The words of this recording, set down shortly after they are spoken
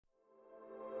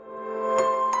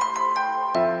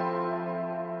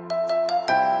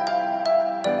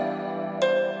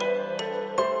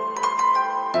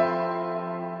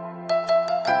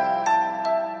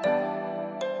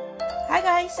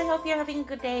hope you're having a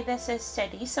good day. This is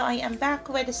Teddy. So I am back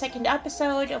with the second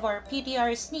episode of our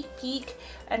PTR sneak peek.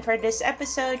 And for this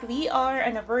episode, we are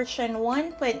on a version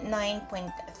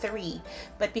 1.9.3.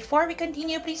 But before we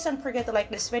continue, please don't forget to like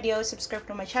this video, subscribe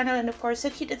to my channel, and of course,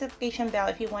 hit the notification bell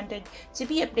if you wanted to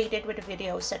be updated with the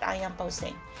videos that I am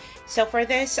posting. So for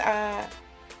this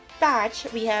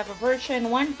patch, we have a version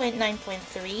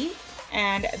 1.9.3.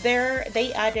 And there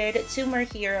they added 2 more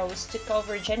heroes to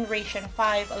cover Generation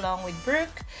 5 along with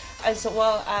Brooke, as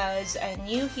well as a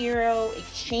new hero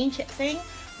exchange thing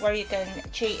where you can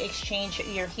exchange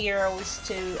your heroes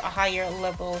to a higher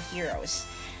level heroes.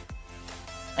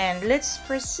 And let's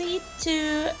proceed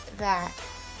to that.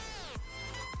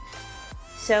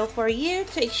 So for you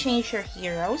to exchange your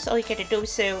heroes, all you gotta do,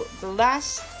 so the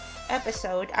last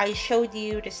episode I showed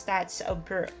you the stats of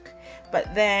Brooke,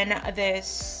 but then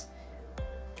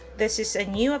this is a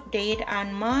new update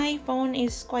and my phone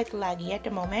is quite laggy at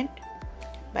the moment.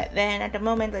 But then at the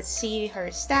moment, let's see her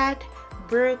stat.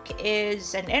 Brooke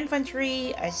is an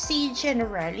infantry, a siege, and a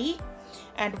rally.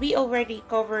 And we already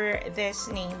covered this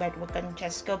name, but we can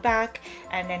just go back.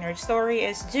 And then her story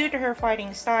is, due to her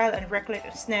fighting style and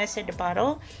recklessness in the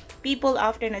battle, people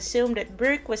often assumed that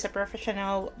Brooke was a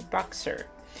professional boxer.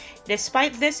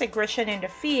 Despite this aggression in the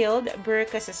field, Brooke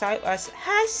has a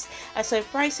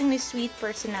surprisingly sweet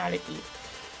personality.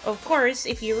 Of course,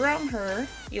 if you roam her,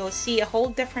 you'll see a whole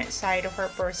different side of her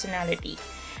personality.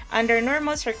 Under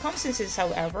normal circumstances,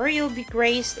 however, you'll be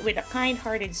graced with a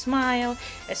kind-hearted smile,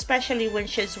 especially when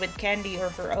she's with Candy or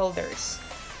her elders.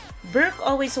 Brooke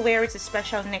always wears a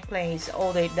special necklace.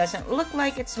 Although it doesn't look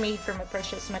like it's made from a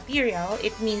precious material,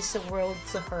 it means the world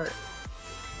to her.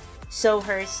 So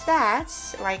her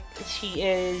stats, like she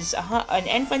is an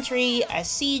infantry, a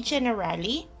siege, and a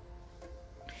rally.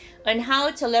 And how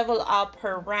to level up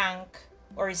her rank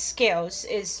or skills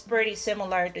is pretty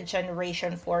similar to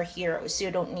Generation 4 heroes.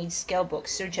 You don't need skill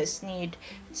books, you just need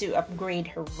to upgrade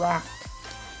her rank.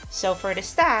 So for the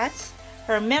stats,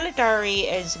 her military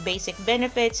is basic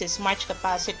benefits, his march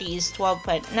capacity is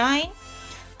 12.9.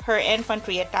 Her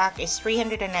infantry attack is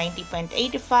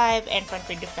 390.85,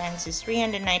 infantry defense is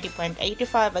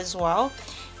 390.85 as well.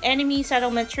 Enemy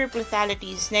settlement troop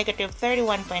lethality is negative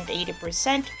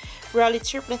 31.80%, rally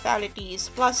troop lethality is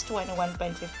plus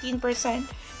 21.15%,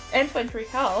 infantry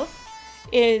health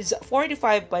is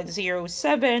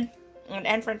 45.07, and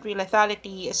infantry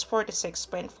lethality is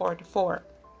 46.44.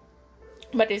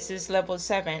 But this is level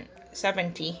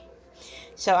 70.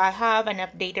 So I have an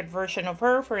updated version of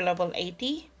her for level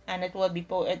 80. And it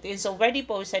is already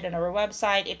posted on our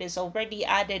website. It is already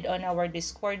added on our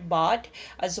Discord bot,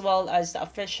 as well as the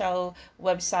official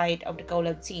website of the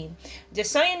collab team.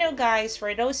 Just so you know, guys,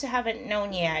 for those who haven't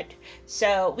known yet,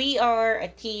 so we are a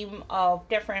team of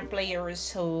different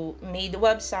players who made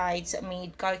websites,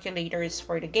 made calculators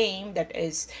for the game. That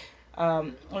is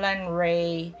Lan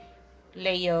Ray,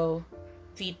 Leo,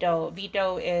 Vito.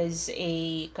 Vito is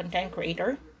a content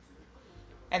creator.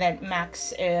 And then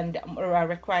Max and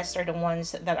Request are the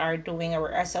ones that are doing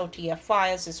our SOTF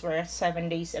files, as well as 7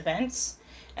 days events.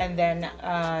 And then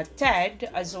Ted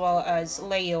as well as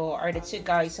Leo are the 2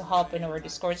 guys who help in our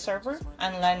Discord server.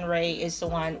 And Lanray is the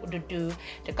one who do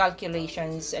the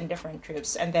calculations and different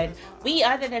troops. And then we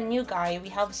added a new guy. We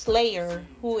have Slayer,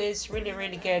 who is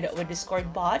really good with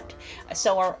Discord bot.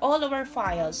 So all of our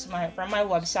files from my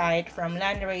website, from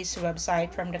Lanray's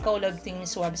website, from the collab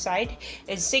team's website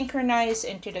is synchronized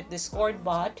into the Discord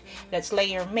bot that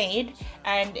Slayer made,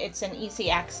 and it's an easy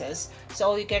access. So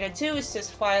all you gotta do is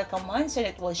just file commands and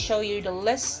it will show you the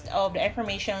list of the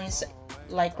informations,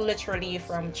 like literally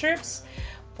from troops,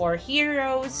 for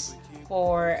heroes,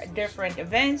 for different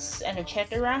events, and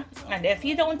etc. And if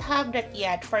you don't have that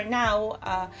yet, for now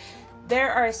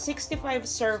there are 65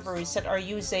 servers that are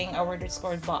using our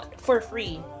Discord bot for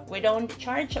free. We don't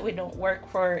charge, we don't work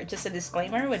for, just a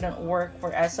disclaimer, we don't work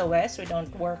for SOS, we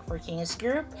don't work for King's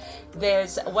Group.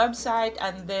 This website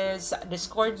and this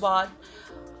Discord bot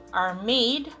are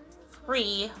made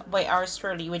free by ours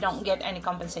truly. We don't get any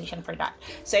compensation for that.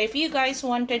 So if you guys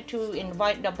wanted to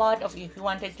invite the bot, or if you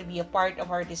wanted to be a part of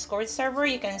our Discord server,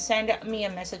 you can send me a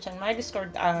message on my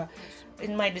Discord,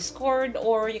 in my Discord,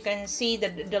 or you can see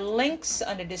the links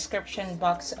on the description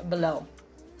box below.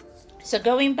 So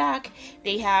going back,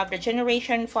 they have the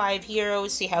Generation 5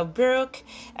 heroes, you have Brooke,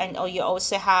 and you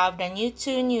also have the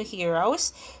 2 new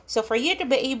heroes. So for you to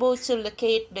be able to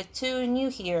locate the 2 new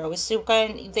heroes,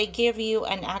 they give you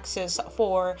an access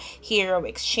for hero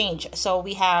exchange. So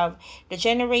we have the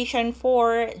Generation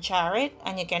 4 Jarrett,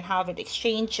 and you can have it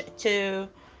exchanged to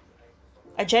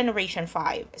a generation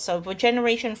 5. So for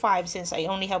generation 5, since I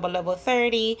only have a level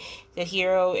 30, the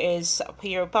hero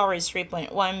power is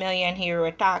 3.1 million, hero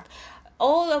attack.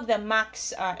 All of the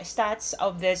max stats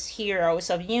of this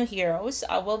heroes, of new heroes,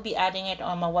 I will be adding it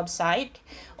on my website,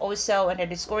 also on the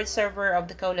Discord server of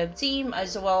the collab team,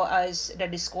 as well as the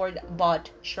Discord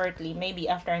bot shortly, maybe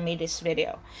after I made this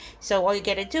video. So all you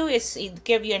gotta do is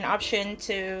give you an option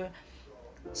to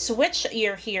switch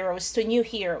your heroes to new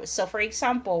heroes. So for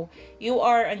example, you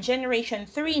are on generation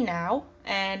 3 now,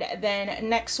 and then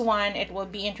next one it will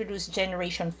be introduced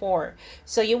generation 4.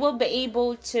 So you will be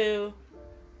able to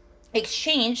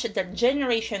exchange the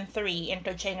generation 3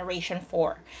 into generation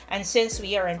 4. And since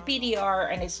we are in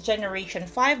PTR and it's generation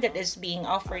 5 that is being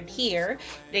offered here,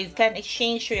 they can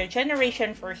exchange your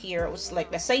generation for heroes, like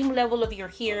the same level of your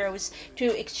heroes,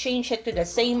 to exchange it to the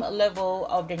same level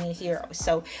of the new heroes.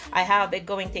 So I have it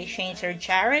going to exchange her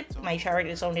Jared. My Jared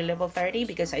is only level 30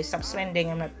 because I stopped spending.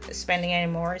 I'm not spending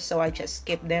anymore, so I just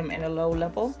keep them in a low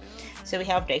level. So we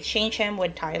have to exchange him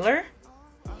with Tyler.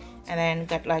 And then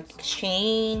got like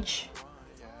exchange,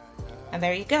 and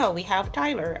there you go, we have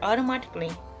Tyler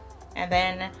automatically. And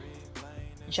then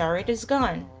Jared is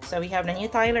gone, so we have the new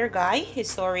Tyler guy. His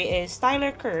story is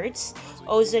Tyler Kurtz,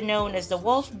 also known as the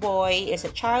Wolf Boy, is a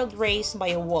child raised by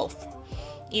a wolf.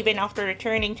 Even after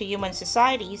returning to human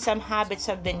society, some habits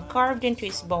have been carved into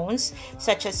his bones,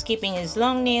 such as keeping his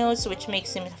long nails, which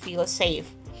makes him feel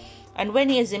safe. And when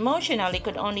he is emotional, he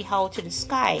could only howl to the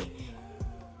sky.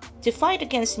 To fight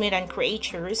against mutant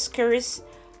creatures, Kurtz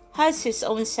has his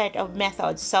own set of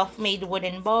methods, self-made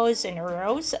wooden bows and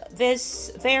arrows.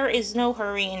 There is no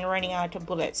hurry in running out of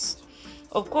bullets.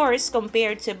 Of course,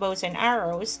 compared to bows and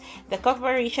arrows, the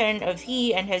cooperation of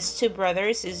he and his two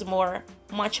brothers is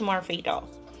much more fatal.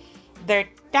 Their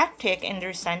tactic,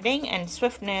 understanding, and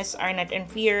swiftness are not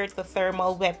inferior to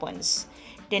thermal weapons.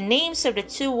 The names of the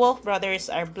two Wolf brothers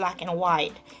are black and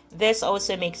white. This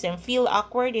also makes them feel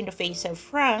awkward in the face of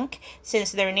Frank,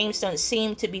 since their names don't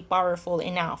seem to be powerful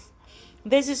enough.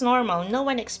 This is normal. No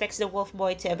one expects the Wolf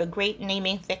Boy to have a great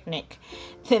naming technique.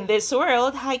 In this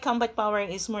world, high combat power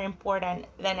is more important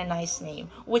than a nice name,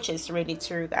 which is really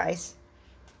true, guys.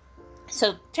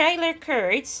 So Tyler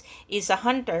Kurtz is a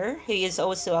hunter. He is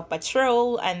also a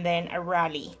patrol and then a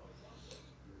rally.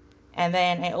 And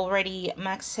then I already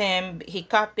maxed him. He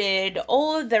copied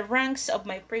all the ranks of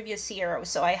my previous heroes.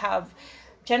 So I have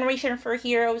generation 4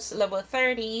 heroes, level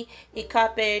 30. He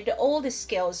copied all the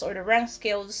skills, or the rank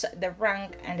skills, the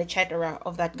rank, and etc.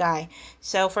 of that guy.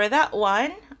 So for that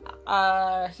one,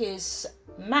 his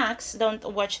max, don't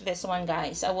watch this one,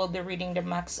 guys. I will be reading the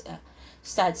max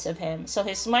stats of him. So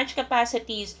his march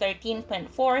capacity is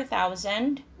 13.4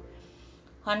 thousand.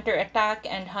 Hunter attack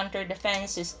and hunter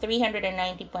defense is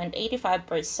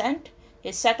 390.85%.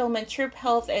 His settlement troop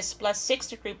health is plus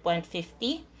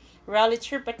 63.50. Rally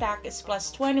troop attack is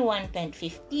plus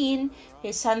 21.15.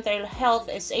 His hunter health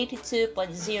is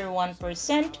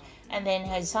 82.01%. And then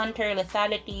his hunter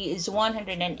lethality is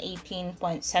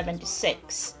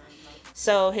 118.76.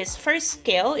 So his first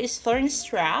skill is Thorn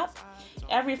Trap.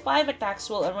 Every 5 attacks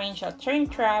will arrange a turn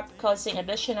trap, causing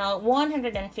additional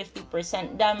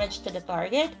 150% damage to the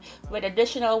target, with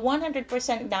additional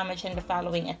 100% damage in the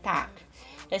following attack.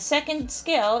 The second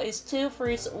skill is Two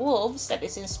Fierce Wolves, that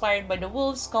is inspired by the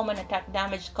wolves. Common attack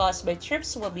damage caused by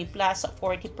trips will be plus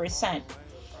 40%.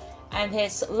 And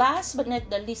his last but not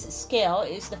the least skill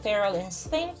is the Feral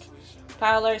Instinct.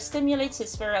 Tyler stimulates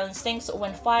his feral instincts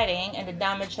when fighting, and the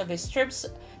damage of his troops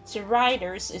to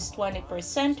riders is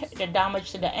 20%. The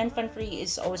damage to the infantry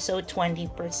is also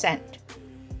 20%.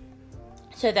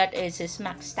 So that is his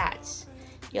max stats.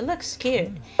 He looks cute. And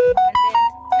then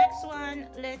next one,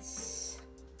 let's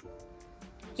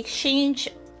exchange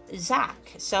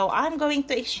Zach. So I'm going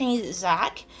to exchange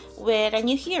Zach with a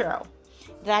new hero.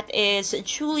 That is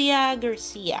Julia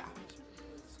Garcia.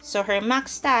 So her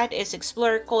max stat is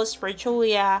Explorer calls for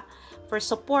Julia for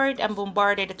support and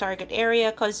bombarded the target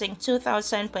area, causing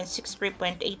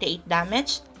 2000.63.88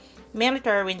 damage.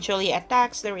 Military, when Julia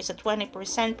attacks, there is a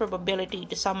 20% probability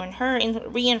to summon her in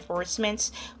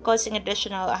reinforcements, causing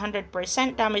additional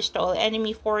 100% damage to all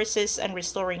enemy forces and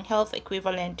restoring health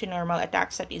equivalent to normal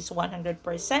attacks, that is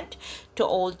 100% to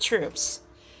all troops.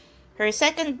 Her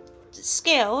second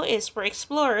skill is for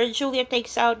Explorer. Julia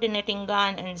takes out the knitting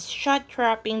gun and shot,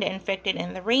 trapping the infected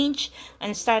in the range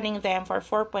and stunning them for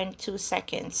 4.2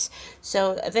 seconds.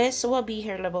 So this will be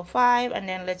her level 5, and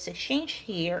then let's exchange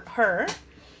her.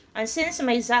 And since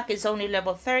my Zac is only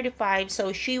level 35,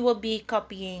 so she will be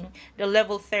copying the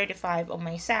level 35 of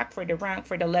my Zac for the rank,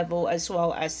 for the level, as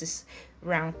well as this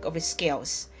rank of his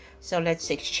skills. So let's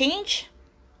exchange.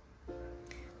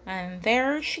 And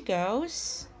there she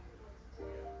goes.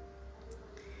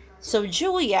 So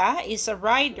Julia is a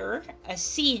rider, a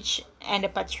siege, and a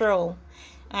patrol.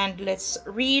 And let's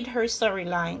read her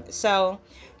storyline. So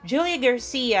Julia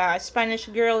Garcia, a Spanish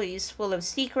girl who is full of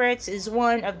secrets, is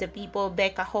one of the people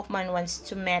Becca Hoffman wants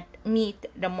to meet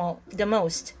the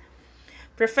most.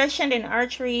 Proficient in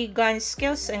archery, gun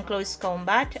skills, and close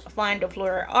combat, fond of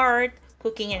floral art,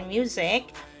 cooking, and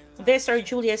music. These are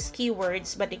Julia's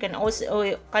keywords, but it can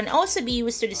also be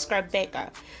used to describe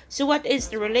Becca. So what is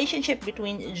the relationship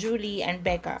between Julie and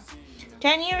Becca?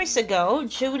 10 years ago,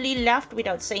 Julie left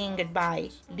without saying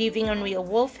goodbye, leaving only a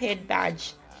wolf head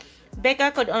badge.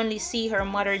 Becca could only see her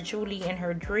mother Julie in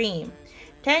her dream.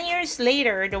 10 years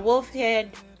later, the wolf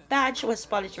head badge was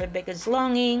polished by Becca's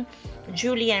longing.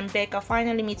 Julie and Becca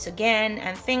finally meets again,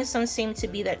 and things don't seem to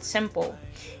be that simple.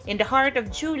 In the heart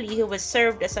of Julie, who was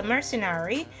served as a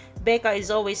mercenary, Becca is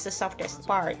always the softest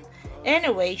part.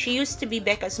 Anyway, she used to be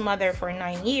Becca's mother for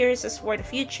 9 years. As for the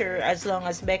future, as long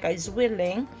as Becca is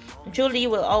willing, Julie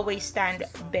will always stand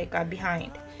Becca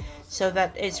behind. So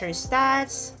that is her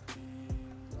stats.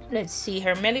 Let's see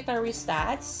her military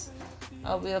stats.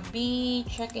 I will be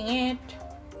checking it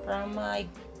from my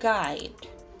guide.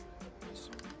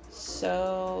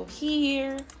 So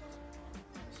here,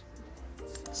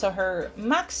 so her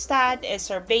max stat is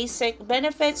her basic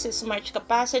benefits. His march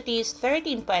capacity is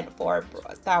 13.4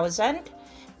 thousand.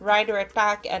 Rider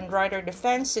attack and rider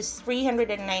defense is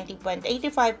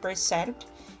 390.85%.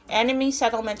 Enemy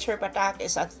settlement troop attack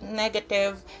is at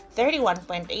negative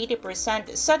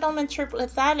 31.80%. Settlement troop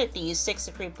lethality is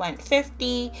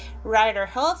 63.50. Rider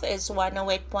health is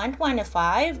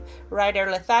 108.15. Rider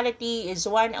lethality is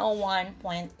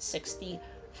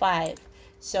 101.65.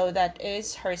 So that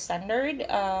is her standard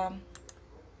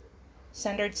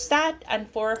stat. And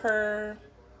for her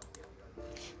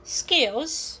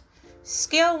skills,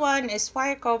 skill 1 is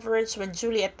fire coverage. When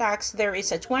Julie attacks, there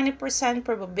is a 20%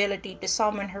 probability to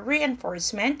summon her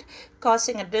reinforcement,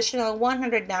 causing additional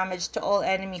 100 damage to all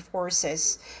enemy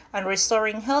forces, and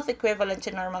restoring health equivalent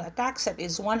to normal attacks that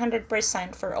is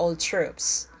 100% for all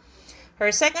troops.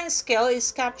 Her second skill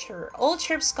is capture. All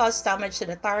troops cause damage to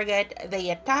the target they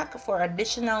attack for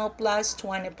additional plus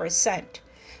 20%.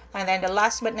 And then the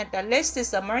last but not the least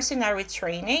is the mercenary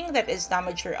training, that is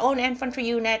damage your own infantry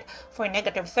unit for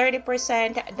negative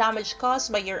 30%. Damage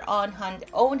caused by your own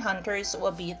hunters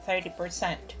will be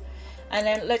 30%. And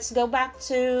then let's go back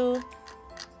to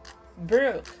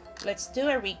Brooke. Let's do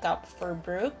a recap for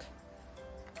Brooke.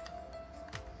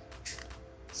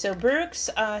 So Brooke's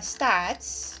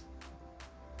stats.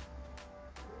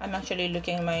 I'm actually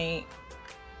looking at my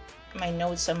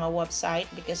notes on my website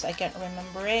because I can't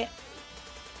remember it.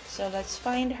 So let's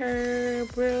find her,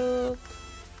 Brooke.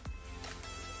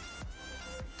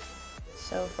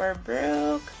 So for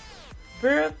Brooke,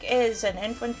 Brooke is an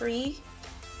infantry,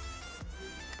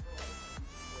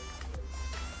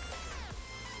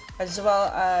 as well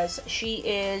as she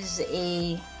is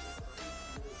a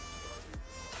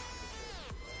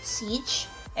siege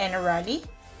and a rally.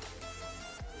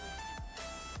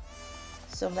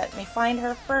 So let me find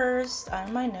her first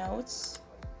on my notes.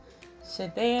 So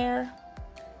there.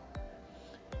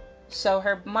 So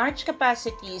her march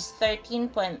capacity is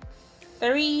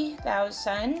 13.3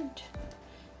 thousand.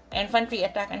 Infantry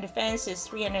attack and defense is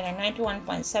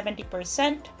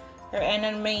 391.70%. Her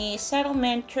enemy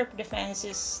settlement troop defense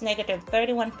is negative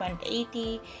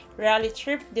 31.80. Rally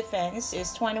troop defense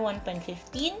is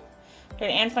 21.15. Her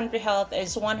infantry health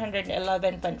is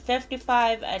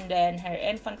 111.55, and then her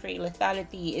infantry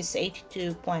lethality is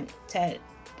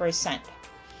 82.10%.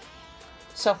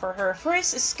 So for her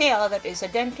first skill, that is a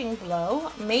denting blow,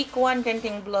 make one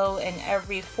denting blow in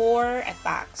every 4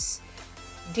 attacks.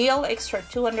 Deal extra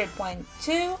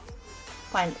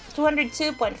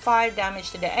 202.5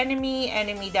 damage to the enemy.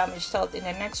 Enemy damage dealt in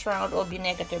the next round will be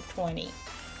negative 20.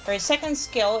 Her second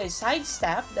skill is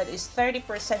sidestep, that is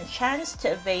 30% chance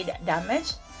to evade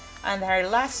damage. And her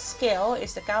last skill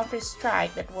is the counter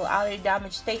strike, that will ally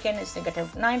damage taken is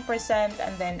negative 9%,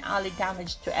 and then ally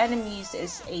damage to enemies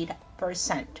is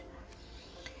 8%.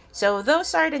 So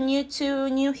those are the two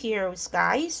new heroes,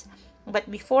 guys.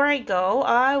 But before I go,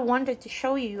 I wanted to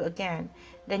show you again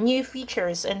the new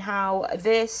features and how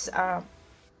this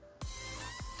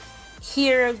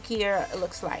hero gear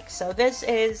looks like. So this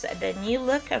is the new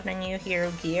look of the new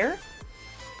hero gear,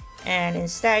 and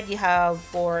instead you have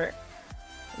for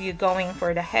you going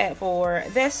for the head for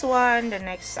this one, the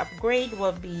next upgrade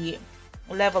will be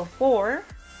level 4,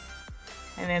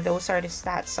 and then those are the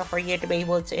stats. So for you to be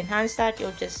able to enhance that,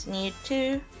 you'll just need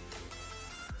to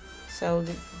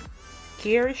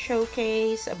Gear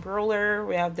Showcase, a Brawler,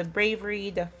 we have the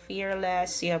Bravery, the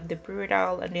Fearless, you have the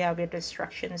Brutal, and you have the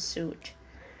Destruction Suit.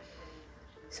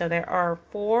 So there are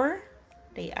 4.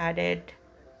 They added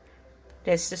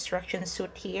this Destruction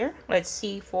Suit here. Let's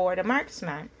see for the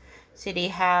Marksman. So they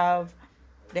have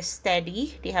the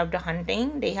Steady, they have the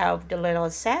Hunting, they have the Little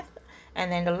Seth,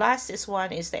 and then the last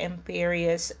one is the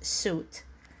Imperious Suit.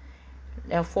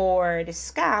 Now for the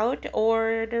Scout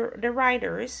or the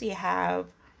Riders, you have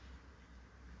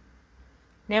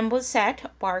Nimble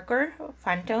Set, Parker,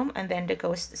 Phantom, and then the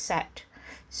Ghost Set.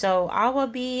 So I will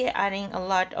be adding a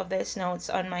lot of these notes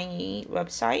on my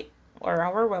website or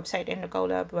our website in the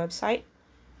Collab website.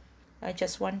 I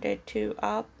just wanted to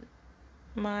up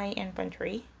my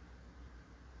infantry.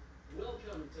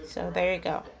 So there you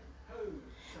go.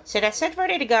 So that's it for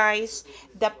today, guys.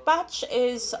 The patch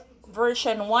is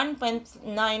version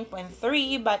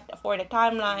 1.9.3, but for the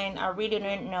timeline, I really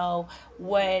don't know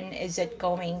when is it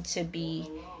going to be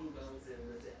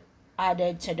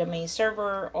added to the main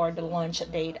server or the launch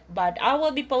date. But I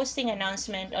will be posting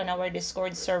announcement on our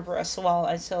Discord server as well,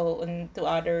 and so to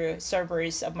other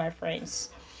servers of my friends.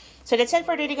 So that's it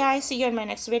for today, guys. See you in my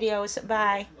next videos.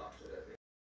 Bye.